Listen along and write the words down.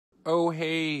Oh,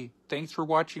 hey, thanks for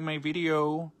watching my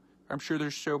video. I'm sure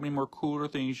there's so many more cooler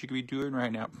things you could be doing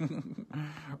right now.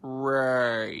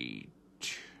 Right.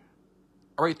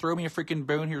 Alright, throw me a freaking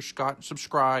bone here, Scott.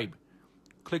 Subscribe.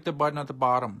 Click the button at the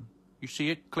bottom. You see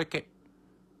it? Click it.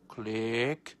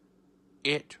 Click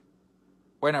it.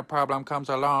 When a problem comes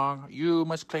along, you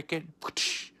must click it.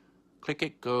 Click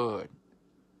it good.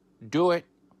 Do it,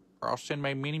 or I'll send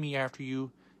my mini-me after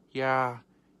you. Yeah,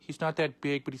 he's not that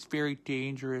big, but he's very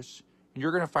dangerous. And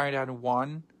you're gonna find out in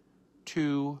 1,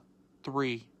 2,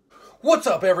 3. What's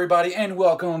up, everybody, and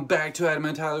welcome back to Adam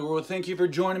and Tyler World. Thank you for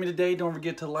joining me today. Don't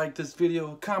forget to like this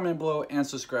video, comment below, and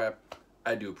subscribe.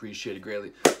 I do appreciate it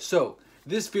greatly. So,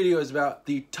 this video is about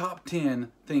the top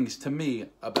 10 things to me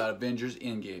about Avengers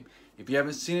Endgame. If you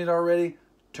haven't seen it already,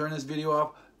 turn this video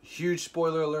off. Huge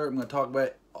spoiler alert. I'm going to talk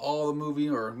about all the movie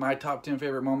or my top 10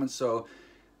 favorite moments. So,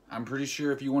 I'm pretty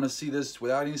sure if you want to see this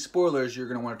without any spoilers, you're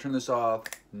going to want to turn this off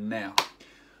now.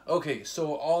 Okay,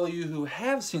 so all of you who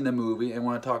have seen the movie and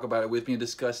want to talk about it with me and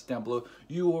discuss down below,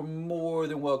 you are more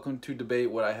than welcome to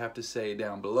debate what I have to say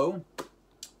down below.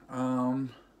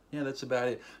 Yeah, that's about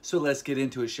it. So let's get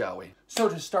into it, shall we? So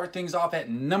to start things off at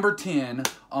number 10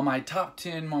 on my top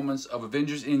 10 moments of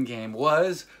Avengers Endgame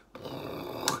was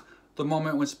the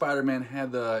moment when Spider-Man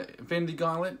had the Infinity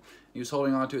Gauntlet. He was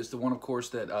holding on to it. It's the one, of course,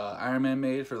 that Iron Man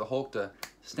made for the Hulk to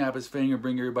snap his finger and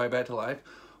bring everybody back to life.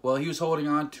 Well, he was holding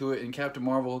on to it, and Captain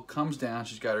Marvel comes down.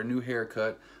 She's got her new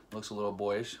haircut. Looks a little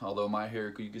boyish, although my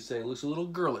hair, you could say, looks a little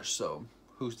girlish, so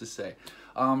who's to say?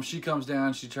 She comes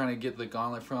down. She's trying to get the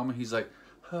gauntlet from him. He's like,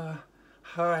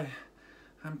 hi,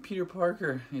 I'm Peter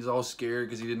Parker. He's all scared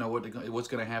because he didn't know what's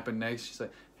going to happen next. She's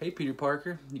like, hey, Peter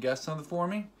Parker, you got something for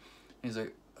me? And he's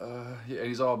like, yeah, and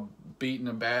he's all beaten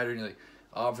and battered, and he like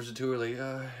offers it to her, like,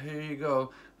 here you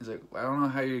go. He's like, I don't know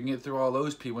how you can get through all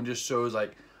those people, and just shows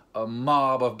like a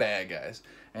mob of bad guys.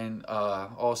 And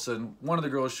all of a sudden, one of the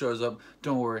girls shows up.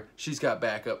 Don't worry, she's got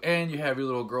backup. And you have your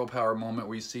little girl power moment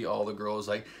where you see all the girls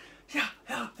like, yeah,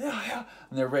 and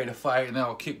they're ready to fight, and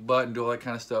they'll kick butt and do all that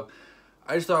kind of stuff.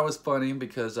 I just thought it was funny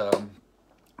because, of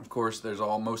course, there's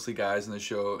all mostly guys in the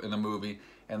show, in the movie,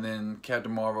 and then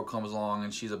Captain Marvel comes along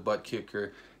and she's a butt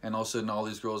kicker, and all of a sudden all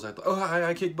these girls are like, oh,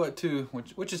 I kick butt too,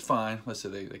 which is fine. Let's say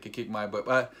they could kick my butt.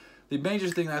 But the major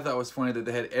thing I thought was funny that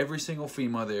they had every single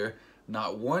female there,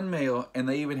 not one male, and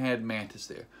they even had Mantis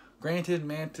there. Granted,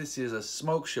 Mantis is a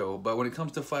smoke show, but when it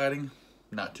comes to fighting,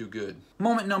 not too good.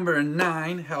 Moment number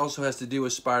 9 also has to do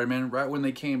with Spider-Man. Right when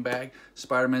they came back,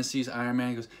 Spider-Man sees Iron Man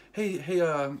and goes, hey,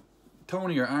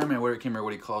 Tony, or Iron Man, whatever, I can't remember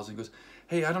what he calls him. He goes,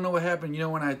 hey, I don't know what happened. You know,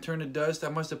 when I turned to dust, I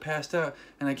must have passed out,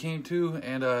 and I came to,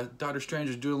 and Doctor Strange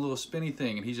was doing a little spinny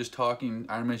thing, and he's just talking.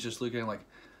 Iron Man's just looking at him like,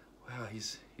 wow,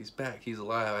 he's back. He's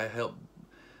alive. I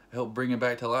helped bring him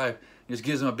back to life. He just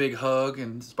gives him a big hug,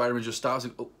 and Spider-Man just stops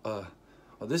and, oh,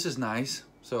 this is nice.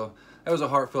 So that was a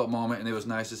heartfelt moment, and it was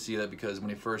nice to see that because when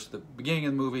the beginning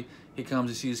of the movie, he comes,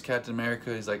 he sees Captain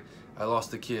America, he's like, I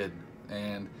lost the kid.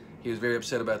 And he was very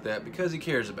upset about that because he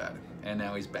cares about it, and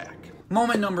now he's back.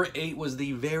 Moment number 8 was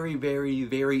the very, very,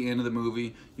 very end of the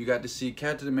movie. You got to see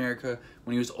Captain America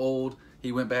when he was old.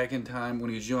 He went back in time when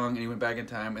he was young, and he went back in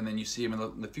time, and then you see him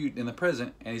in the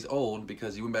present, and he's old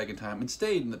because he went back in time and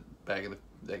stayed in the back of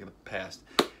the past.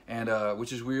 And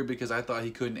which is weird because I thought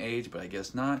he couldn't age, but I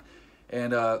guess not.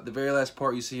 And the very last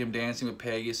part, you see him dancing with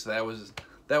Peggy, so that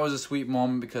was a sweet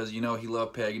moment because, you know, he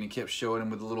loved Peggy, and he kept showing him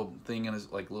with a little thing in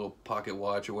his, like, little pocket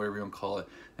watch or whatever you want to call it,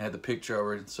 and had the picture of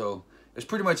her. So it's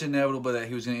pretty much inevitable that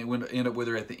he was going to end up with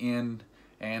her at the end,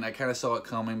 and I kind of saw it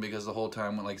coming because the whole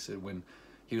time, like I said, when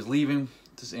he was leaving,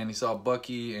 and he saw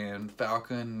Bucky and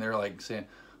Falcon, and they're like saying,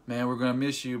 man, we're going to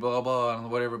miss you, blah, blah, and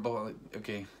whatever, blah, blah.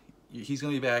 Okay, he's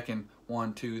going to be back in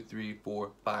 1, 2, 3,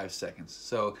 4, 5 seconds.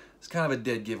 So it's kind of a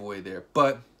dead giveaway there,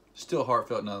 but still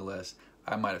heartfelt nonetheless.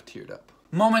 I might have teared up.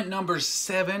 Moment number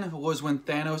 7 was when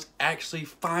Thanos actually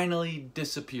finally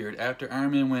disappeared. After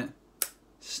Iron Man went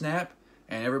snap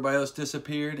and everybody else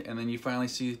disappeared, and then you finally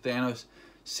see Thanos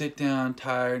sit down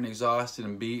tired and exhausted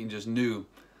and beat and just knew,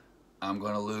 I'm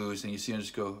going to lose. And you see him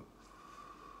just go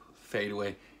fade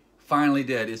away. Finally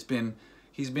dead. He's been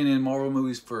in Marvel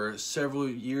movies for several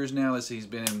years now. Let's see, he's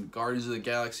been in Guardians of the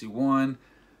Galaxy 1,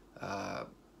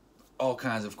 all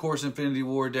kinds. Of course, Infinity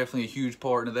War, definitely a huge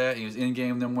part of that. He was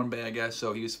Endgame, then one bad guy,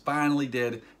 so he was finally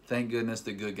dead. Thank goodness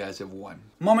the good guys have won.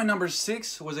 Moment number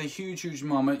 6 was a huge, huge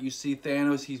moment. You see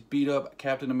Thanos, he's beat up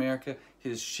Captain America.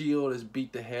 His shield is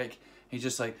beat to heck. He's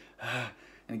just like,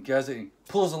 and he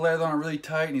pulls the leather on really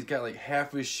tight, and he's got like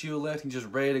half of his shield left. He's just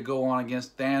ready to go on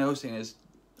against Thanos and his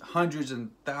hundreds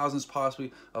and thousands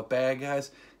possibly of bad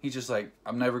guys. He's just like,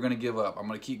 I'm never going to give up. I'm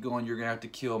going to keep going. You're going to have to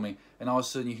kill me. And all of a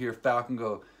sudden you hear Falcon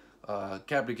go,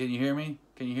 Captain, can you hear me?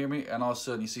 Can you hear me? And all of a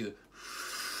sudden you see the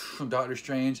from Doctor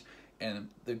Strange, and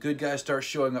the good guys start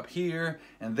showing up here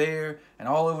and there and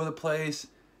all over the place,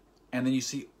 and then you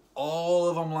see all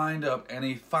of them lined up, and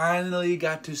he finally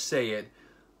got to say it.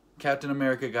 Captain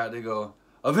America got to go,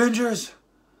 Avengers,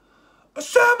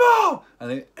 assemble!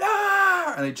 And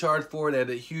they charged forward. They had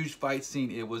a huge fight scene.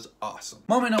 It was awesome.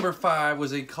 Moment number 5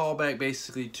 was a callback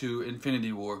basically to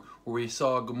Infinity War, where we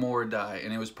saw Gamora die,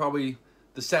 and it was probably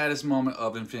the saddest moment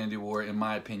of Infinity War in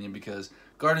my opinion, because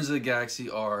Guardians of the Galaxy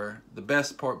are the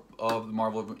best part of the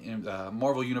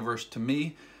Marvel universe to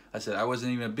me. I said I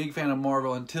wasn't even a big fan of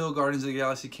Marvel until Guardians of the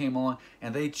Galaxy came along,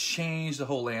 and they changed the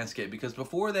whole landscape, because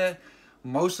before that,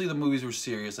 mostly the movies were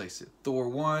serious. Like I said, Thor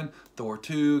 1, Thor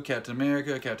 2, Captain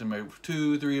America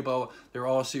 2, 3, blah, blah. They're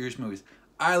all serious movies.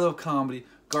 I love comedy.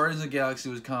 Guardians of the Galaxy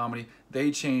was comedy.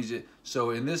 They changed it. So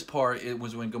in this part, it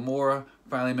was when Gamora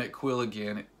finally met Quill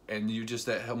again, and you just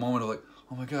that moment of like,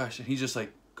 oh my gosh, and he's just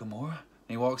like, Gamora?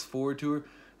 And he walks forward to her.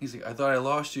 He's like, I thought I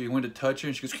lost you. He went to touch her,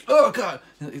 and she goes, oh God!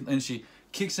 And she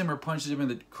kicks him or punches him in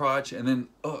the crotch, and then,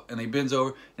 oh, and he bends over,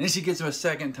 and then she gets him a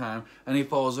second time, and he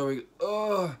falls over. He goes,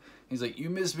 oh! He's like, you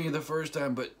missed me the first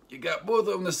time, but you got both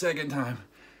of them the second time.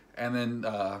 And then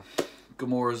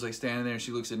Gamora's like standing there, and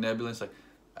she looks at Nebula, and it's like,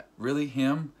 really,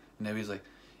 him? And Nebula's like,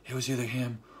 it was either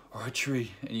him or a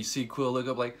tree. And you see Quill look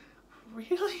up like,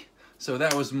 really? So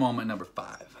that was moment number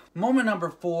 5. Moment number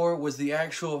 4 was the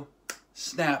actual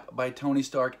snap by Tony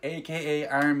Stark, aka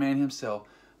Iron Man himself,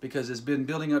 because it's been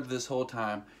building up to this whole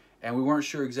time, and we weren't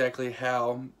sure exactly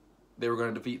how they were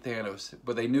going to defeat Thanos,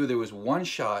 but they knew there was one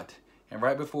shot, and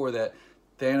right before that,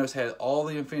 Thanos had all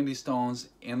the Infinity Stones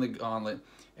in the gauntlet,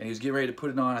 and he was getting ready to put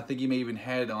it on. I think he may even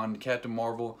had it on. Captain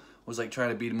Marvel was like trying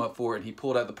to beat him up for it, and he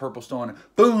pulled out the purple stone and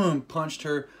boom, punched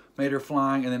her, made her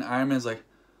flying, and then Iron Man's like,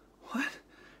 what?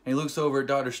 And he looks over at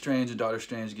Doctor Strange, and Doctor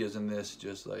Strange gives him this,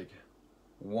 just like,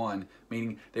 1,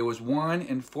 meaning there was 1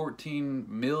 in 14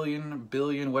 million,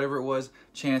 billion, whatever it was,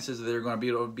 chances that they were going to be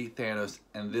able to beat Thanos,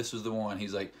 and this was the one.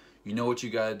 He's like, you know what you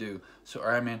got to do. So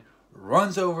Iron Man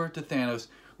runs over to Thanos,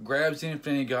 grabs the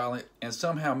Infinity Gauntlet, and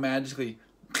somehow magically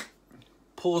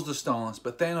pulls the stones,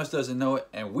 but Thanos doesn't know it,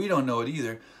 and we don't know it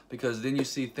either, because then you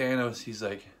see Thanos, he's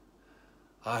like,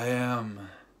 I am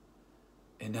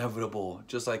inevitable,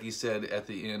 just like he said at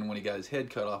the end when he got his head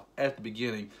cut off at the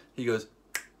beginning. He goes,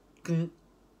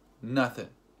 nothing.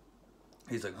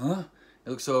 He's like, huh? He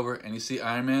looks over, and you see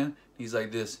Iron Man, he's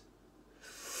like this.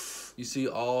 You see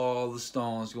all the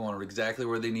stones going exactly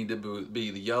where they need to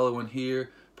be. The yellow one here,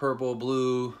 purple,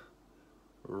 blue,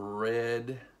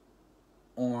 red,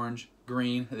 orange,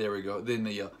 green. There we go. Then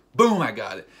the yellow. Boom, I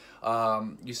got it.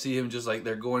 You see him just like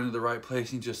they're going to the right place.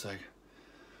 He's just like,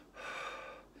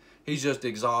 he's just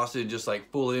exhausted, just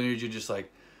like full of energy, just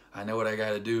like, I know what I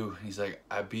got to do. And he's like,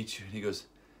 I beat you. And he goes,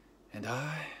 and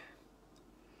I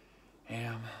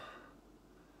am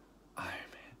Iron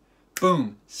Man.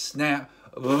 Boom, snap.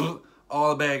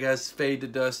 All the bad guys fade to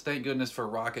dust. Thank goodness for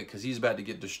Rocket, because he's about to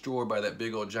get destroyed by that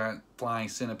big old giant flying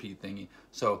centipede thingy.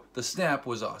 So the snap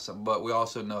was awesome, but we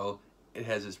also know it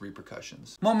has its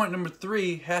repercussions. Moment number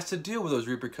 3 has to deal with those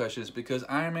repercussions, because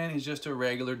Iron Man is just a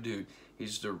regular dude.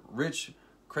 He's just a rich,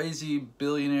 crazy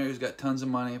billionaire who's got tons of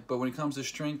money, but when it comes to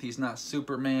strength, he's not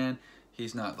Superman,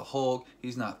 he's not the Hulk,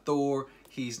 he's not Thor,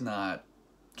 he's not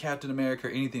Captain America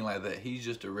or anything like that. He's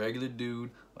just a regular dude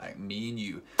like me and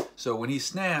you. So when he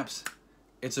snaps,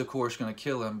 it's of course going to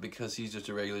kill him, because he's just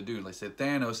a regular dude. Like I said,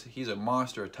 Thanos, he's a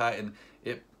monster, a titan.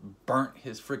 It burnt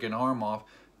his freaking arm off.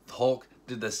 Hulk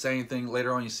did the same thing.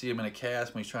 Later on, you see him in a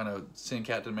cast when he's trying to send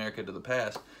Captain America to the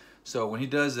past. So when he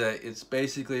does that, it's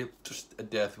basically just a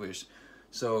death wish.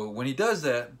 So when he does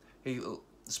that,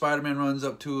 Spider-Man runs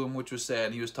up to him, which was sad.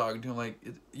 And he was talking to him like,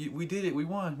 we did it. We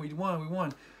won. We won. We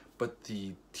won. But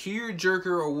the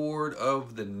tear-jerker award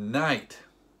of the night,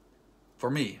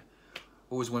 for me,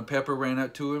 was when Pepper ran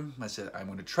up to him. I said, I'm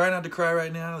going to try not to cry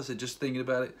right now. I said, just thinking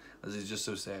about it. I said, it's just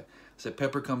so sad. I said,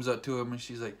 Pepper comes up to him, and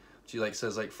she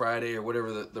says like Friday or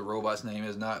whatever the robot's name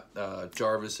is, not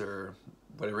Jarvis or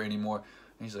whatever anymore.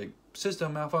 And he's like,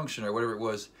 system malfunction or whatever it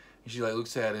was. And she like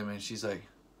looks at him, and she's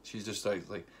just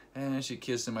like, and she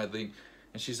kissed him, I think.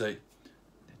 And she's like,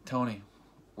 Tony,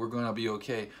 we're going to be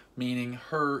okay. Meaning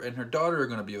her and her daughter are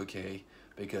going to be okay,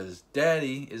 because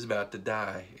Daddy is about to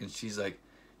die. And she's like,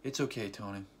 it's okay,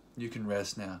 Tony. You can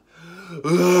rest now.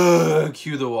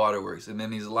 Cue the waterworks. And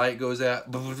then his light goes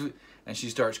out, and she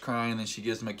starts crying. And then she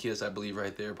gives him a kiss, I believe,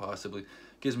 right there, possibly.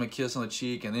 Gives him a kiss on the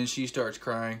cheek, and then she starts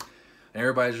crying. And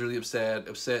everybody's really upset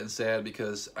and sad,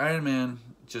 because Iron Man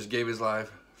just gave his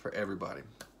life for everybody.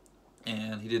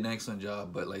 And he did an excellent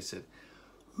job, but like I said,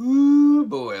 Ooh,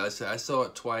 boy, I saw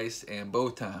it twice, and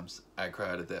both times I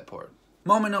cried at that part.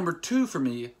 Moment number 2 for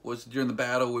me was during the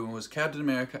battle when it was Captain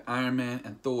America, Iron Man,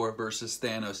 and Thor versus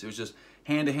Thanos. It was just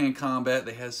hand-to-hand combat.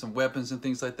 They had some weapons and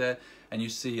things like that. And you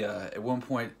see at one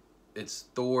point it's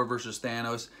Thor versus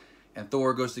Thanos, and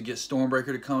Thor goes to get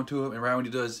Stormbreaker to come to him, and right when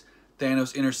he does,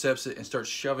 Thanos intercepts it and starts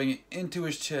shoving it into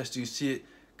his chest. You see it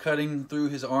cutting through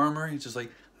his armor. He's just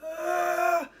like,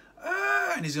 ah,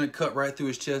 ah, and he's going to cut right through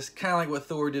his chest, kind of like what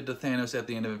Thor did to Thanos at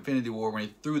the end of Infinity War when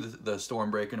he threw the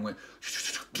Stormbreaker and went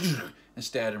and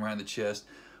stabbed him right in the chest.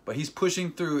 But he's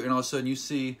pushing through, and all of a sudden you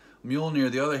see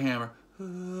Mjolnir, the other hammer,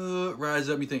 rise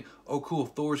up, and you think, oh cool,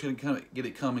 Thor's going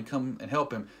to come and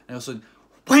help him. And all of a sudden,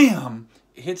 wham!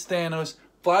 It hits Thanos,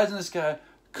 flies in the sky,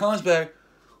 comes back,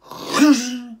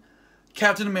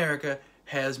 Captain America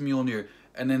has Mjolnir.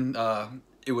 And then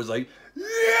it was like,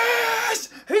 yes!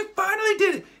 He finally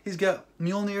did it! He's got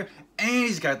Mjolnir and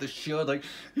he's got the shield, like,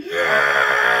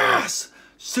 yes!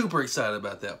 Super excited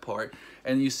about that part.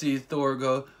 And you see Thor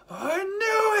go, I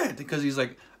knew it! Because he's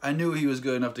like, I knew he was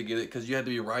good enough to get it, because you had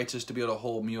to be righteous to be able to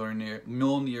hold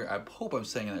Mjolnir. I hope I'm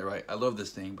saying that right. I love this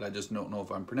thing, but I just don't know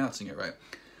if I'm pronouncing it right.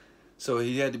 So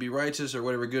he had to be righteous or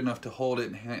whatever, good enough to hold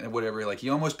it and whatever. Like, he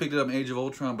almost picked it up in Age of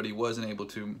Ultron, but he wasn't able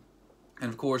to. And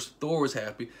of course, Thor was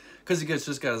happy because he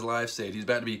just got his life saved. He's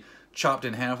about to be chopped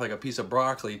in half like a piece of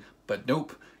broccoli, but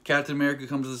nope. Captain America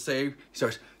comes to the save. He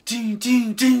starts ding,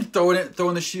 ding, ding,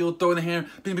 throwing the shield, throwing the hammer,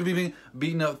 bing, bing, bing, bing,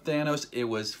 beating up Thanos. It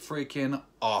was freaking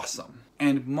awesome.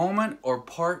 And moment or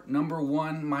part number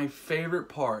 1, my favorite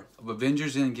part of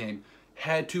Avengers Endgame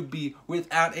had to be,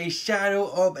 without a shadow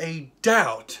of a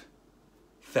doubt,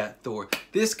 Fat Thor.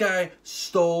 This guy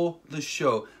stole the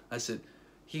show. I said,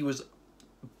 he was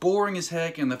boring as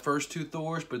heck in the first 2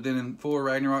 Thors, but then in Thor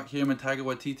Ragnarok, him and Taika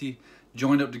Waititi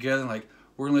joined up together and like,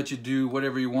 we're gonna let you do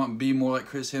whatever you want and be more like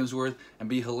Chris Hemsworth and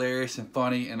be hilarious and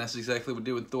funny, and that's exactly what we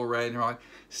did with Thor Ragnarok.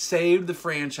 Saved the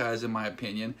franchise, in my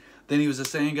opinion. Then he was the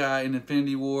same guy in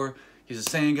Infinity War. He's the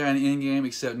same guy in Endgame,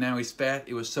 except now he's fat.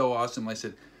 It was so awesome. I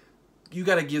said, you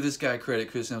gotta give this guy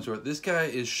credit, Chris Hemsworth. This guy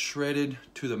is shredded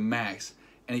to the max,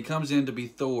 and he comes in to be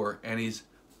Thor, and he's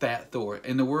Fat Thor.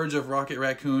 In the words of Rocket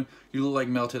Raccoon, you look like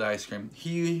melted ice cream.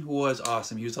 He was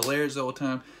awesome. He was hilarious the whole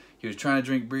time. He was trying to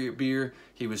drink beer.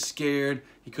 He was scared.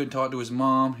 He couldn't talk to his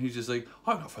mom. He's just like,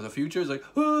 oh, no, for the future. He's like,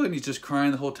 oh, and he's just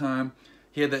crying the whole time.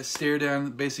 He had that stare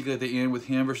down basically at the end with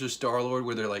him versus Star-Lord,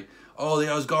 where they're like, oh,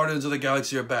 the Guardians of the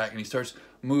Galaxy are back. And he starts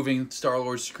moving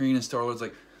Star-Lord's screen, and Star-Lord's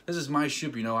like, this is my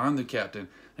ship, you know, I'm the captain.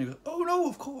 And he goes, oh, no,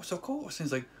 of course, of course. And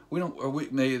he's like,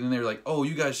 and they were like, oh,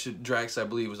 you guys should, Drax, I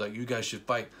believe, was like, you guys should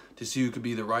fight to see who could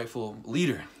be the rightful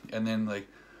leader. And then like,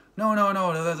 no,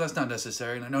 that's not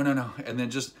necessary. No. And then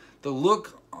just the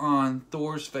look on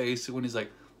Thor's face when he's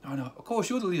like, no, of course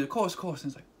you're the leader, of course. And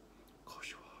he's like, of course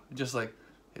you are. Just like,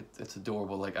 it's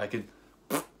adorable. Like, I could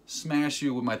smash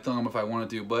you with my thumb if I wanted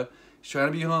to, but he's trying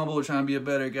to be humble, trying to be a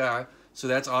better guy. So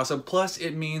that's awesome. Plus,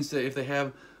 it means that if they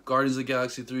have Guardians of the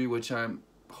Galaxy 3, which I'm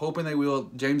hoping they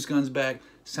will, James Gunn's back.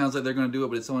 Sounds like they're going to do it,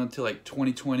 but it's only until like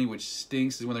 2020, which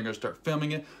stinks, is when they're going to start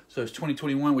filming it. So it's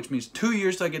 2021, which means 2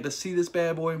 years till I get to see this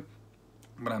bad boy.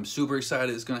 But I'm super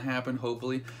excited it's going to happen,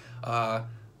 hopefully.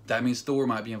 That means Thor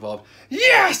might be involved.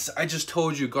 Yes! I just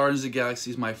told you, Guardians of the Galaxy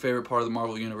is my favorite part of the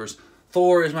Marvel Universe.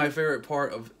 Thor is my favorite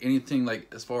part of anything,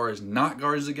 like, as far as not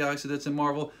Guardians of the Galaxy that's in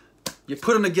Marvel. You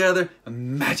put them together,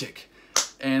 magic.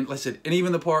 And like I said, and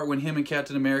even the part when him and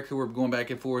Captain America were going back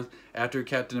and forth after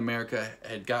Captain America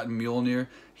had gotten Mjolnir.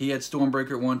 He had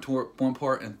Stormbreaker at one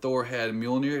part, and Thor had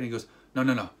Mjolnir, and he goes,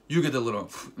 no, you get the little one.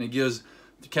 And he gives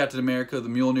Captain America the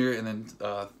Mjolnir, and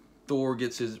then Thor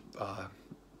gets his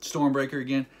Stormbreaker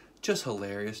again. Just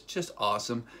hilarious, just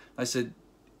awesome. I said,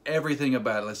 everything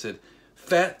about it. I said,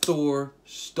 Fat Thor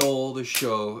stole the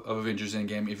show of Avengers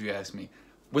Endgame, if you ask me,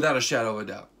 without a shadow of a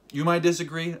doubt. You might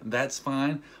disagree, that's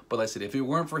fine, but like I said, if it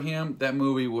weren't for him, that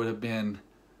movie would have been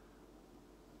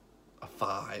a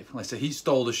 5. Like I said, he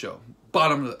stole the show.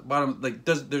 Bottom, like,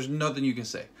 there's nothing you can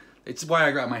say. It's why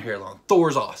I got my hair long.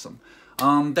 Thor's awesome.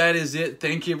 That is it.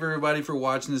 Thank you everybody for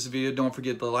watching this video. Don't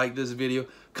forget to like this video.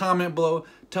 Comment below.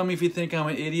 Tell me if you think I'm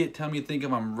an idiot. Tell me if you think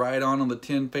I'm right on the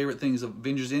 10 favorite things of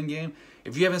Avengers Endgame.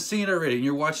 If you haven't seen it already and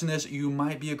you're watching this, you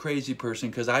might be a crazy person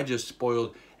because I just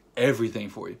spoiled everything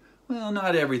for you. Well,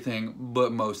 not everything,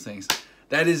 but most things.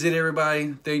 That is it,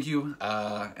 everybody. Thank you.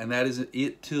 And that is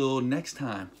it till next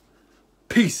time.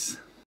 Peace.